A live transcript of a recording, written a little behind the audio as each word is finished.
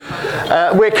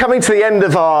we're coming to the end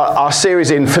of our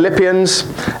series in Philippians.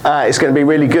 It's going to be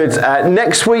really good.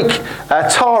 Next week,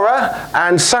 Tara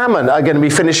and Salmon are going to be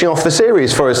finishing off the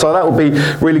series for us, so that will be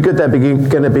really good. They're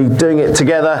going to be doing it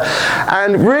together.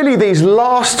 And really, these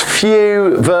last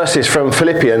few verses from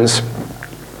Philippians,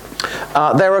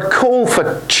 they're a call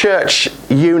for church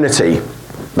unity.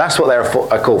 That's what they're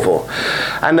a call for.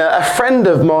 And a friend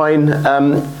of mine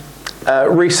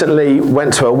recently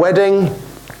went to a wedding.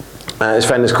 His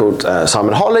friend is called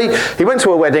Simon Holly. He went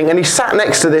to a wedding and he sat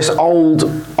next to this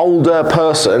older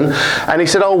person, and he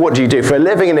said, "Oh, what do you do for a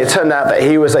living?" And it turned out that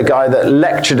he was a guy that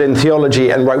lectured in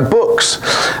theology and wrote books.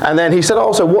 And then he said,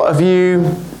 "Oh, so what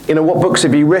books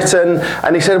have you written?"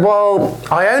 And he said, "Well,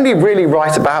 I only really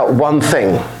write about one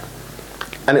thing,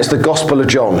 and it's the Gospel of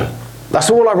John. That's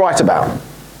all I write about."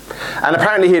 And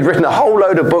apparently he had written a whole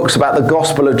load of books about the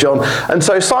Gospel of John. And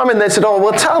so Simon then said, "Oh,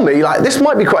 well, tell me, this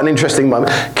might be quite an interesting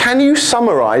moment. Can you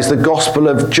summarize the Gospel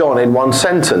of John in one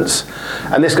sentence?"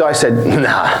 And this guy said,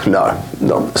 No,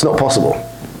 it's not possible.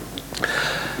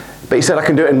 But he said, "I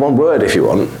can do it in one word if you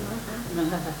want."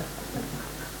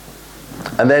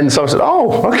 And then someone said,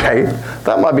 "Oh, okay,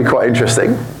 that might be quite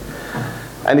interesting."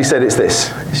 And he said, it's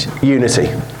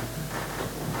unity.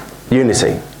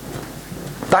 Unity.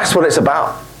 That's what it's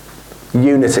about.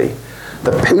 Unity.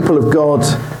 The people of God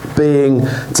being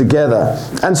together.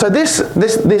 And so these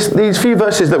few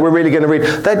verses that we're really going to read,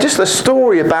 they're just a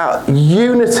story about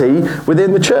unity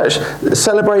within the church,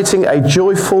 celebrating a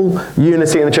joyful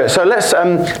unity in the church. So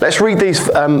let's read these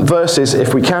verses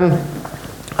if we can.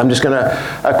 I'm just going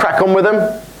to crack on with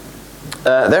them.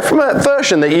 They're from a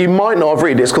version that you might not have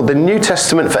read. It's called the New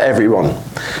Testament for Everyone.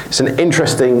 It's an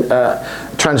interesting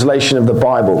translation of the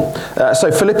Bible.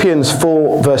 So Philippians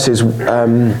 4 verses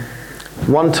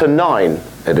 1 to 9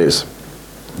 it is.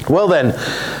 "Well then,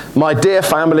 my dear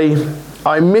family,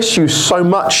 I miss you so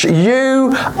much.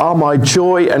 You are my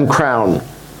joy and crown.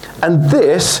 And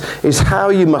this is how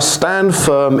you must stand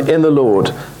firm in the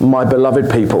Lord, my beloved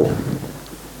people.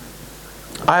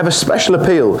 I have a special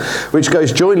appeal which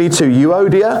goes jointly to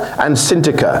Euodia and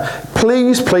Syntyche.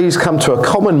 Please come to a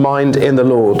common mind in the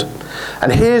Lord.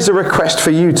 And here's a request for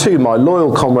you too, my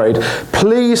loyal comrade.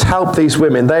 Please help these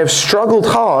women. They have struggled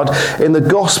hard in the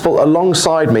gospel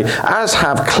alongside me, as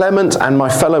have Clement and my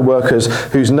fellow workers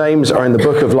whose names are in the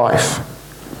book of life.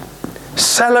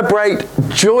 Celebrate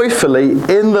joyfully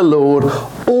in the Lord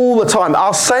all the time."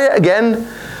 I'll say it again.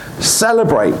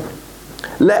 Celebrate.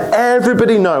 "Let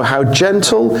everybody know how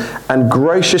gentle and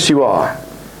gracious you are,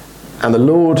 and the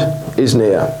Lord is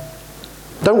near.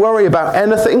 Don't worry about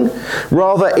anything.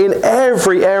 Rather, in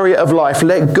every area of life,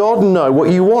 let God know what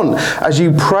you want as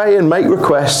you pray and make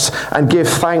requests and give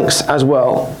thanks as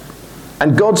well.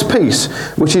 And God's peace,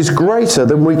 which is greater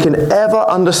than we can ever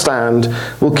understand,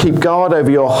 will keep guard over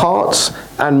your hearts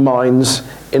and minds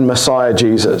in Messiah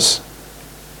Jesus.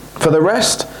 For the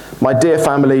rest, my dear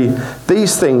family,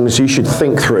 these things you should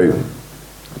think through.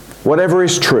 Whatever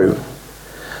is true,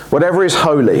 whatever is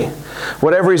holy,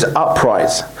 whatever is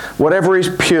upright, whatever is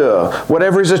pure,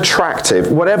 whatever is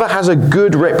attractive, whatever has a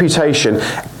good reputation,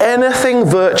 anything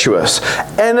virtuous,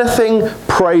 anything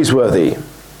praiseworthy.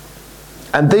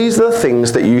 And these are the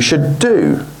things that you should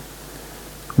do.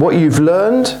 What you've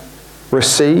learned,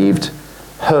 received,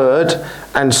 heard,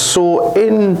 and saw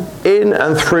in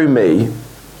and through me,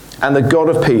 and the God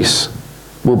of peace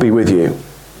will be with you."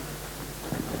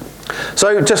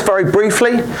 So just very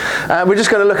briefly, we're just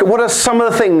going to look at what are some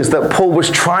of the things that Paul was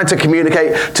trying to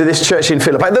communicate to this church in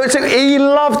Philippi. He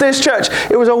loved this church.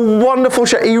 It was a wonderful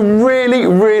church. He really,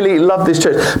 really loved this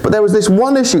church. But there was this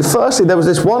one issue. Firstly, there was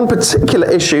this one particular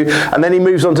issue, and then he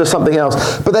moves on to something else.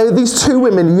 But these two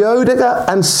women, Euodia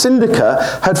and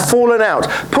Syntyche, had fallen out.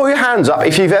 Put your hands up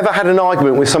if you've ever had an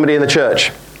argument with somebody in the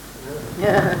church.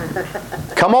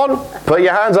 Come on, put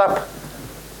your hands up.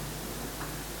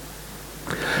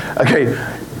 Okay,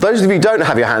 those of you who don't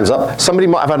have your hands up, somebody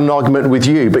might have had an argument with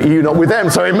you, but you not with them,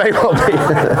 so it may well be.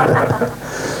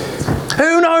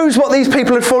 Who knows what these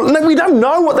people had fallen... No, we don't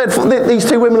know what these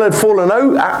two women had fallen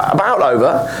about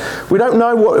over. We don't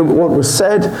know what was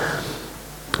said.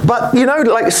 But,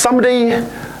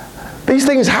 these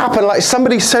things happen,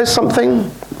 somebody says something,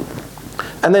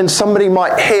 and then somebody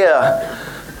might hear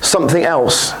something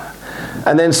else,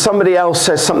 and then somebody else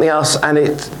says something else, and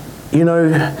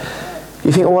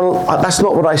you think, well, that's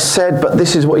not what I said, but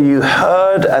this is what you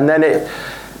heard,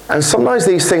 and sometimes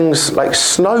these things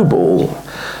snowball,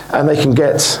 and they can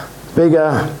get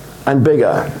bigger and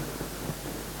bigger.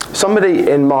 Somebody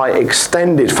in my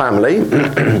extended family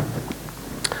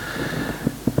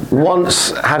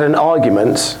once had an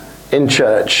argument in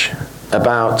church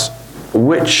about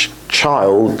which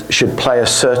child should play a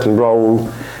certain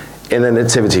role in a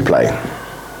nativity play.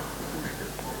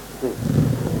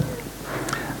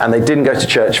 And they didn't go to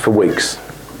church for weeks.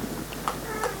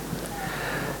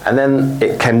 And then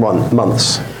it came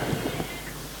months.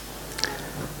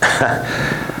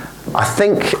 I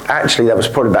think actually that was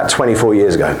probably about 24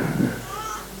 years ago.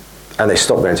 And they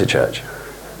stopped going to church.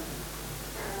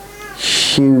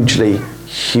 Hugely,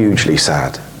 hugely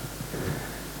sad.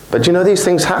 But you know, these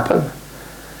things happen.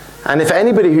 And if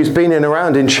anybody who's been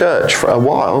around in church for a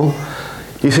while,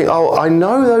 you think, oh, I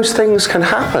know those things can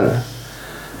happen.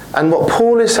 And what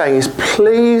Paul is saying is,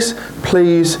 please,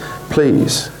 please,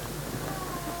 please,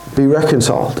 be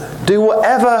reconciled. Do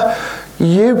whatever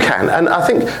you can. And I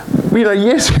think, you know,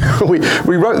 years ago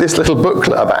we wrote this little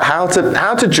booklet about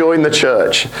how to join the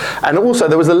church. And also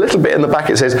there was a little bit in the back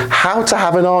that says, how to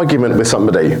have an argument with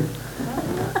somebody.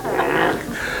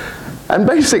 And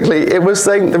basically it was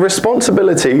saying the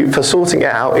responsibility for sorting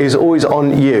it out is always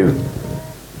on you,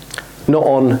 not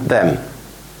on them.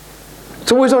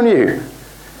 It's always on you.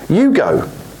 You go.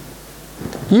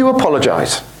 You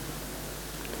apologise.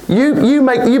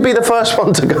 You be the first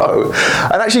one to go.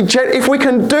 And actually, if we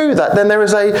can do that, then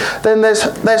there's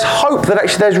hope that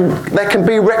actually there can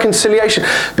be reconciliation.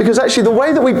 Because actually the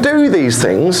way that we do these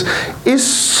things is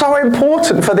so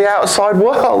important for the outside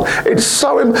world. It's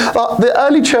so the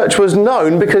early church was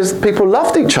known because people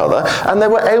loved each other and they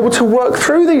were able to work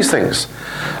through these things.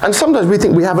 And sometimes we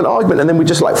think we have an argument and then we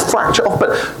just like fracture off.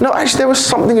 But no, actually there was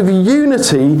something of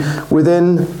unity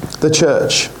within the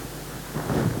church.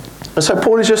 And so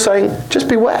Paul is just saying, just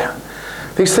beware.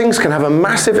 These things can have a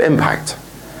massive impact.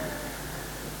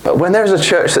 But when there's a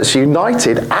church that's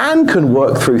united and can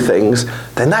work through things,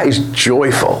 then that is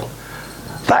joyful.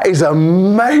 That is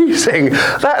amazing.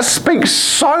 That speaks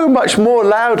so much more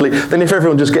loudly than if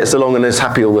everyone just gets along and is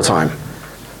happy all the time.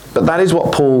 But that is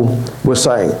what Paul was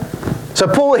saying. So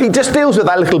Paul, he just deals with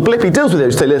that little blip. He deals with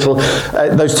those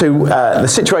two, the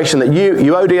situation that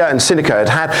Euodia and Syntyche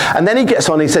had. And then he gets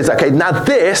on and he says, okay, now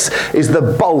this is the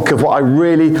bulk of what I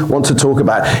really want to talk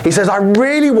about. He says, I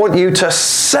really want you to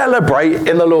celebrate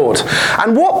in the Lord.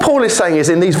 And what Paul is saying is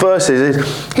in these verses,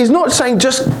 is he's not saying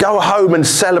just go home and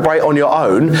celebrate on your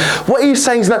own. What he's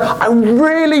saying is that I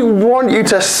really want you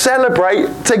to celebrate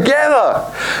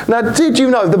together. Now, did you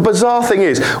know, the bizarre thing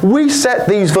is, we set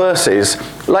these verses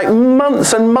like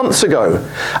months and months ago.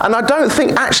 And I don't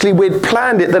think actually we'd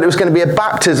planned it that it was going to be a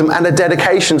baptism and a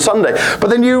dedication Sunday. But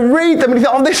then you read them and you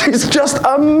think, oh, this is just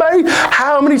amazing.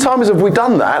 How many times have we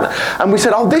done that? And we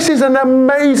said, oh, this is an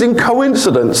amazing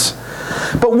coincidence.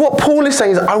 But what Paul is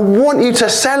saying is, I want you to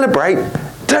celebrate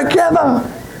together.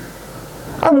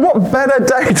 And what better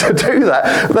day to do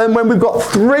that than when we've got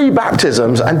 3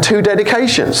 baptisms and 2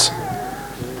 dedications?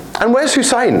 And where's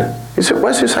Hussein?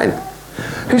 Where's Hussein?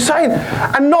 Hussein.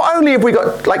 And not only have we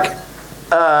got like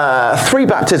 3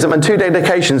 baptisms and 2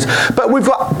 dedications, but we've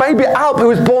got baby Alp who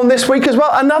was born this week as well.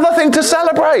 Another thing to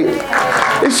celebrate.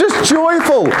 It's just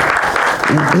joyful.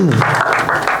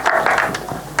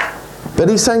 But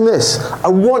he's saying this, I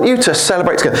want you to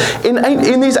celebrate together.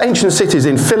 In these ancient cities,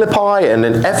 in Philippi and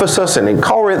in Ephesus and in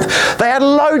Corinth, they had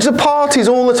loads of parties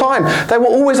all the time. They were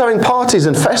always having parties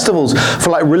and festivals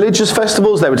for like religious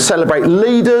festivals. They would celebrate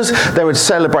leaders. They would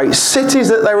celebrate cities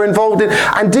that they were involved in.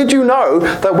 And did you know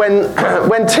that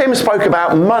when Tim spoke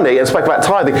about money and spoke about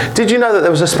tithing, did you know that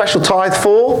there was a special tithe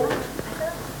for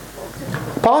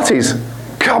parties?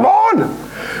 Come on!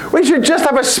 We should just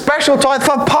have a special tithe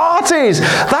for parties.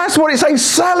 That's what it's saying,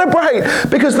 celebrate.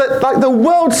 Because the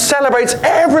world celebrates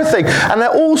everything. And there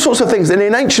are all sorts of things. And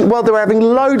in ancient world, they were having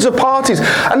loads of parties.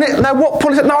 And now what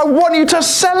Paul said, no, I want you to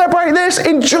celebrate this.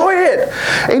 Enjoy it.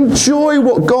 Enjoy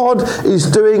what God is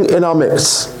doing in our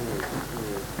midst.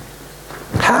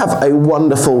 Have a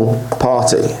wonderful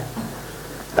party.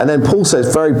 And then Paul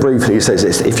says very briefly, he says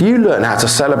this, if you learn how to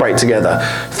celebrate together,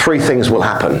 3 things will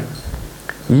happen.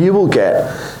 You will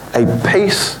get a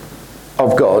peace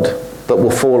of God that will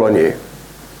fall on you.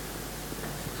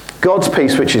 God's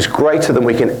peace, which is greater than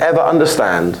we can ever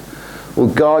understand, will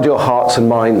guard your hearts and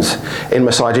minds in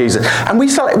Messiah Jesus. And we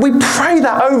pray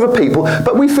that over people,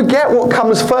 but we forget what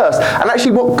comes first. And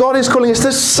actually what God is calling us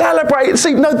to celebrate and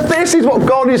see, no, this is what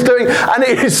God is doing, and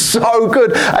it is so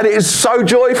good, and it is so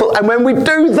joyful. And when we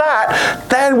do that,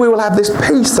 then we will have this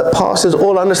peace that passes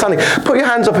all understanding. Put your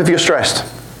hands up if you're stressed.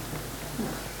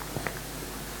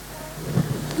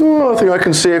 I think I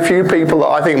can see a few people that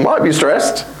I think might be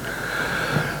stressed.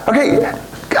 Okay,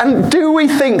 and do we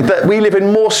think that we live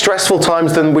in more stressful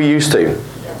times than we used to?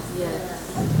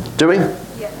 Yes. Do we?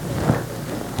 Yes.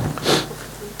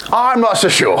 I'm not so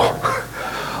sure.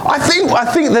 I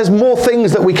think there's more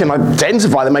things that we can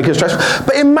identify that make us stressful.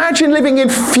 But imagine living in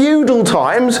feudal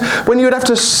times when you would have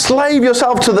to slave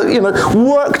yourself to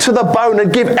work to the bone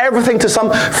and give everything to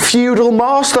some feudal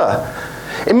master.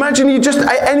 Imagine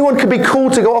anyone could be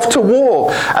called to go off to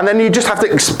war, and then you just have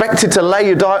to expect it to lay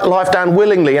your life down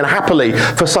willingly and happily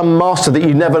for some master that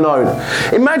you've never known.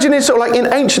 Imagine it's sort of like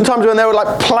in ancient times when there were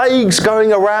like plagues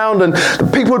going around and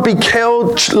people would be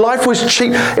killed, life was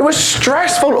cheap. It was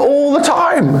stressful all the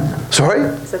time. Sorry?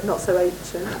 I said not so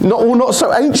ancient. Not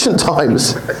so ancient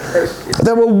times.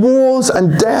 There were wars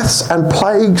and deaths and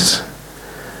plagues.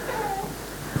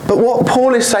 But what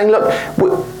Paul is saying, look,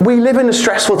 we live in a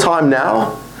stressful time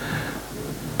now.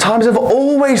 Times have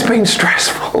always been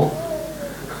stressful.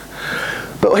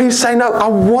 But he's saying, no, I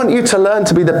want you to learn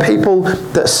to be the people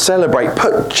that celebrate.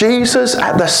 Put Jesus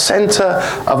at the center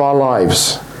of our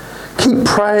lives. Keep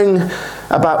praying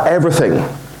about everything.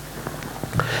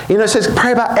 It says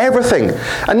pray about everything.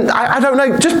 And I don't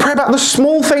know, just pray about the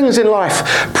small things in life.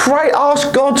 Pray,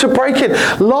 ask God to break it.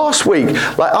 Last week,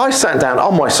 I sat down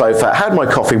on my sofa, had my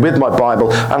coffee with my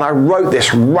Bible, and I wrote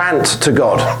this rant to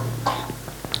God.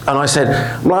 And I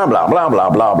said, blah, blah, blah, blah,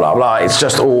 blah, blah, blah. It's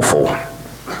just awful.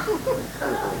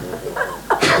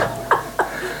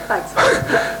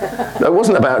 Thanks. It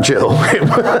wasn't about Jill.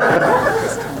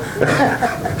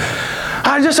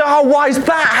 I just said, why is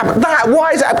that?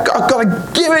 Why is that? I've got to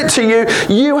give it to you.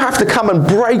 You have to come and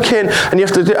break in, and you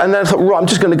have to do. And then I thought, right, I'm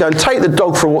just going to go and take the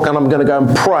dog for a walk, and I'm going to go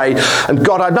and pray. And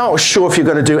God, I'm not sure if you're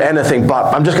going to do anything,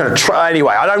 but I'm just going to try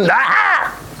anyway. I don't.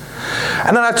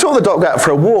 And then I took the dog out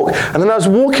for a walk, and then I was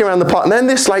walking around the park, and then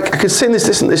I could see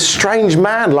this strange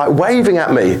man waving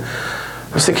at me.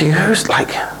 I was thinking, who's I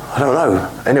don't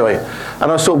know. Anyway, and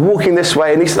I was sort of walking this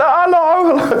way, and he said,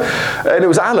 hello, and it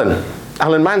was Alan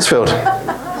Mansfield.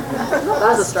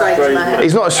 That's a strange man.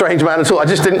 He's not a strange man at all. I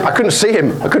couldn't see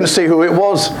him. I couldn't see who it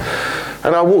was.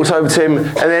 And I walked over to him,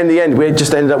 and then in the end, we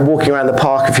just ended up walking around the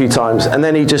park a few times. And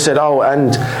then he just said,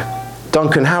 and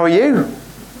Duncan, how are you?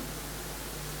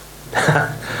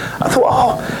 I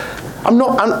thought, I'm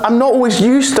not always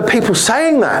used to people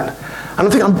saying that. And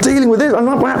I think I'm dealing with this. I'm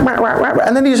like,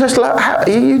 and then he just like, are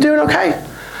you doing okay?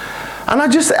 And I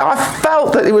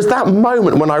felt that it was that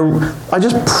moment when I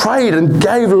just prayed and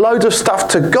gave loads of stuff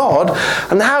to God,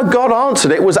 and how God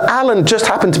answered it was Alan just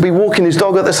happened to be walking his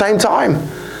dog at the same time.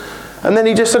 And then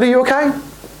he just said, are you okay?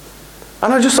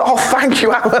 And I just thought, thank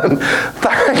you, Alan.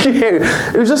 Thank you.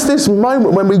 It was just this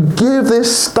moment when we give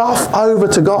this stuff over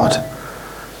to God.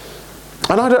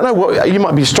 And I don't know what, you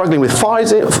might be struggling with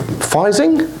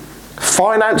phasing?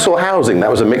 Finance or housing? That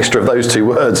was a mixture of those two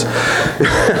words.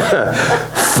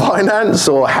 Finance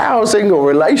or housing or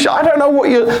relation. I don't know what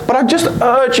but I just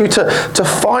urge you to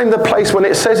find the place when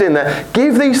it says in there,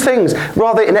 give these things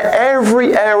rather in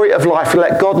every area of life and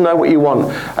let God know what you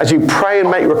want as you pray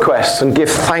and make requests and give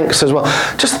thanks as well.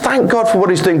 Just thank God for what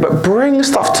he's doing, but bring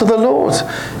stuff to the Lord,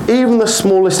 even the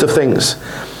smallest of things.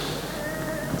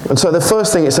 And so the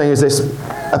first thing it's saying is this,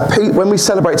 when we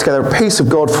celebrate together, a peace of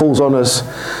God falls on us,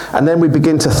 and then we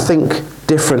begin to think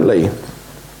differently.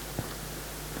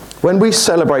 When we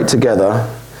celebrate together,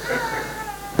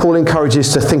 Paul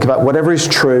encourages to think about whatever is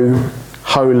true,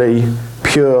 holy,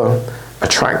 pure,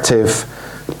 attractive,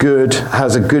 good,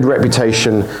 has a good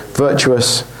reputation,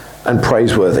 virtuous, and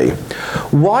praiseworthy.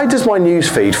 Why does my news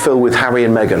feed fill with Harry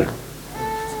and Meghan?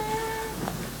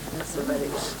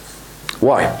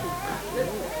 Why?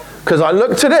 Because I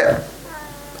looked at it,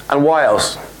 and why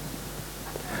else?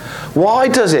 Why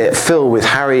does it fill with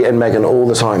Harry and Meghan all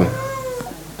the time?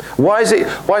 Why is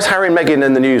Harry and Meghan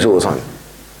in the news all the time?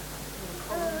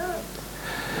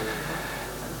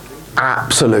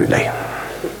 Absolutely.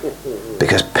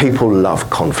 Because people love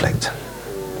conflict.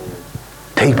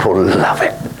 People love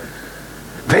it.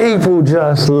 People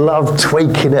just love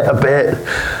tweaking it a bit.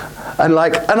 And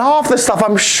half the stuff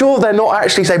I'm sure they're not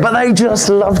actually saying, but they just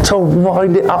love to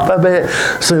wind it up a bit.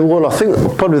 So, well, I think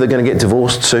probably they're going to get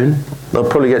divorced soon. They'll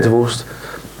probably get divorced.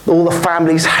 All the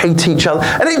families hate each other.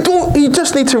 And you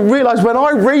just need to realise when I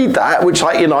read that, which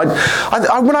when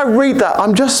I read that,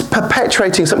 I'm just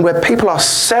perpetuating something where people are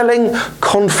selling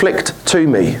conflict to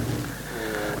me.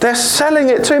 They're selling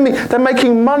it to me. They're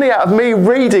making money out of me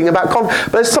reading about conflict.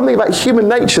 But there's something about human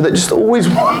nature that just always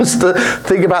wants to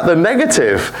think about the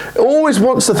negative. It always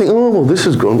wants to think, oh, well, this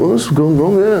has gone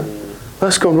wrong, yeah.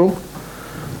 That's gone wrong.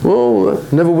 Well,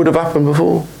 that never would have happened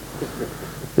before.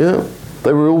 Yeah,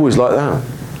 they were always like that.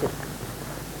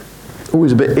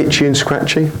 Always a bit itchy and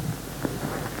scratchy.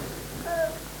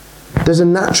 There's a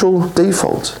natural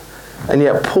default. And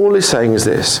yet Paul is saying is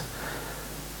this.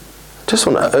 I just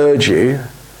want to urge you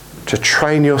to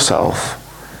train yourself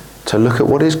to look at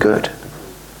what is good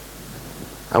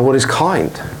and what is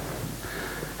kind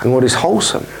and what is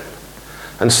wholesome.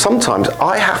 And sometimes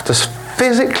I have to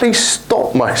physically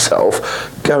stop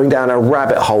myself going down a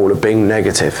rabbit hole of being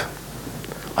negative.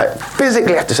 I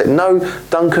physically have to say, no,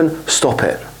 Duncan, stop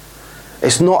it.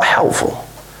 It's not helpful.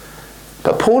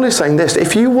 But Paul is saying this,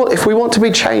 if we want to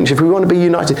be changed, if we want to be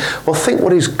united, well, think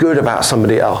what is good about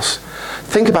somebody else.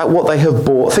 Think about what they have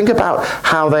bought. Think about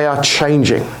how they are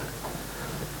changing.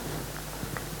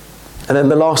 And then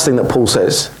the last thing that Paul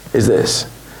says is this.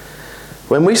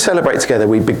 When we celebrate together,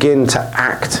 we begin to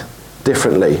act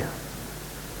differently.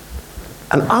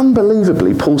 And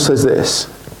unbelievably, Paul says this.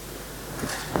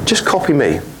 Just copy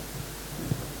me.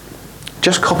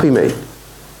 Just copy me.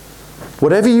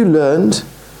 Whatever you learned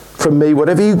from me,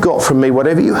 whatever you got from me,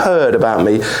 whatever you heard about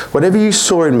me, whatever you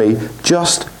saw in me,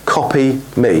 just copy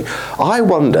me. I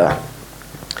wonder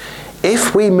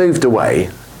if we moved away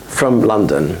from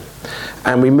London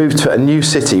and we moved to a new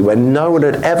city where no one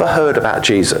had ever heard about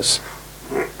Jesus.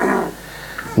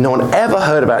 No one ever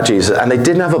heard about Jesus, and they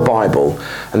didn't have a Bible,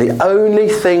 and the only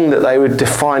thing that they would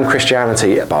define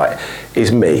Christianity by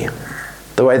is me.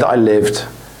 The way that I lived,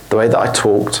 the way that I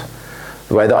talked,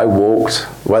 the way that I walked,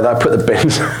 the way that I put the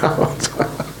bins out,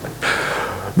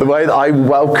 the way that I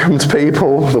welcomed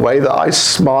people, the way that I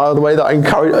smiled, the way that I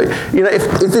encouraged. You know,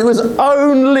 if it was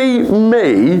only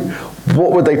me,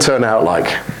 what would they turn out like?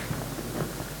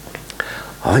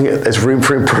 I think there's room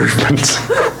for improvement.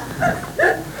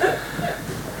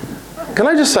 Can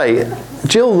I just say,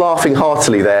 Jill laughing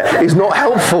heartily there is not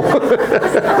helpful.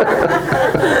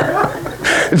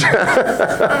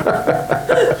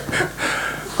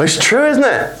 It's true, isn't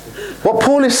it? What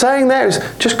Paul is saying there is,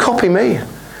 just copy me.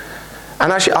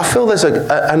 And actually, I feel there's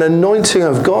an anointing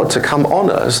of God to come on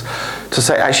us to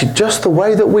say, actually, just the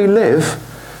way that we live,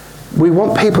 we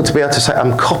want people to be able to say,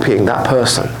 I'm copying that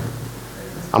person.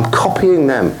 I'm copying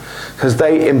them because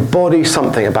they embody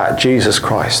something about Jesus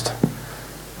Christ.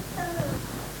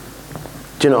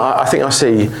 Do you know, I think I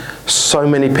see so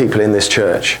many people in this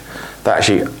church that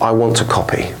actually I want to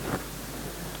copy.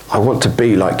 I want to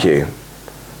be like you.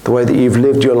 The way that you've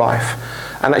lived your life.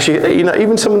 And actually, you know,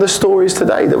 even some of the stories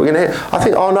today that we're going to hear, I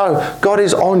think, oh no, God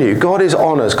is on you. God is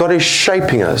on us. God is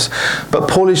shaping us. But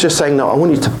Paul is just saying, no, I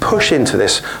want you to push into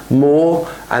this more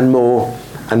and more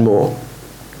and more.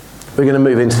 We're going to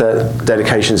move into the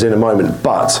dedications in a moment,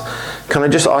 but can I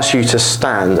just ask you to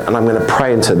stand, and I'm going to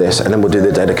pray into this, and then we'll do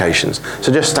the dedications. So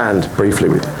just stand briefly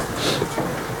with me.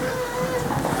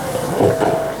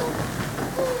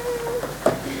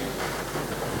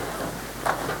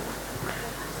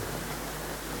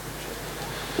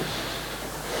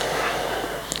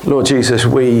 Lord Jesus,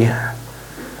 we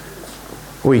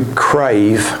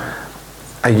crave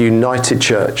a united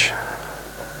church.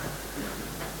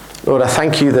 Lord, I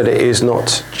thank you that it is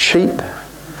not cheap,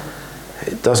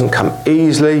 it doesn't come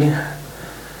easily,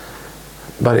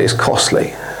 but it is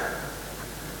costly.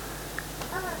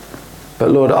 But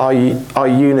Lord, our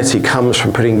unity comes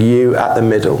from putting you at the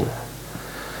middle.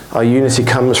 Our unity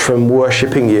comes from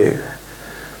worshipping you.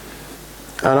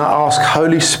 And I ask,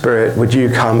 Holy Spirit, would you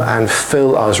come and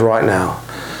fill us right now,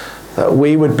 that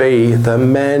we would be the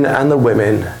men and the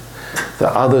women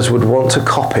that others would want to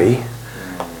copy,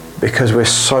 because we're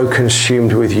so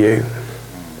consumed with you.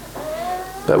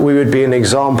 That we would be an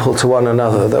example to one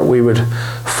another, that we would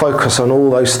focus on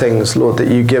all those things, Lord, that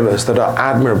you give us that are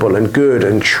admirable and good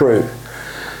and true.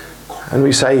 And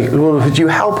we say, Lord, would you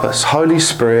help us? Holy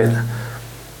Spirit,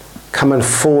 come and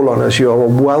fall on us. You are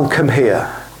welcome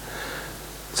here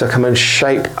to come and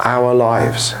shape our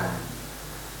lives.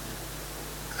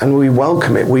 And we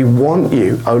welcome it. We want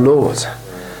you, O Lord,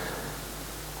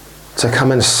 to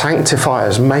come and sanctify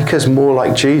us, make us more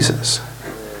like Jesus.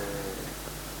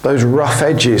 Those rough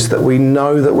edges that we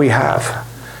know that we have,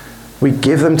 we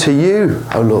give them to you,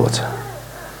 O Lord.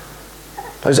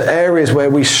 Those areas where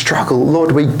we struggle,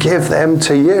 Lord, we give them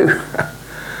to you.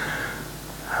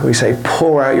 We say,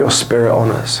 pour out your Spirit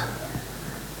on us.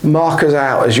 Mark us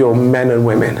out as your men and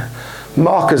women.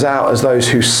 Mark us out as those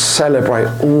who celebrate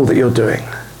all that you're doing.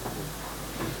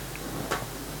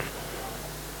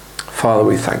 Father,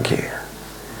 we thank you.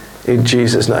 In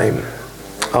Jesus' name,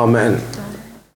 amen.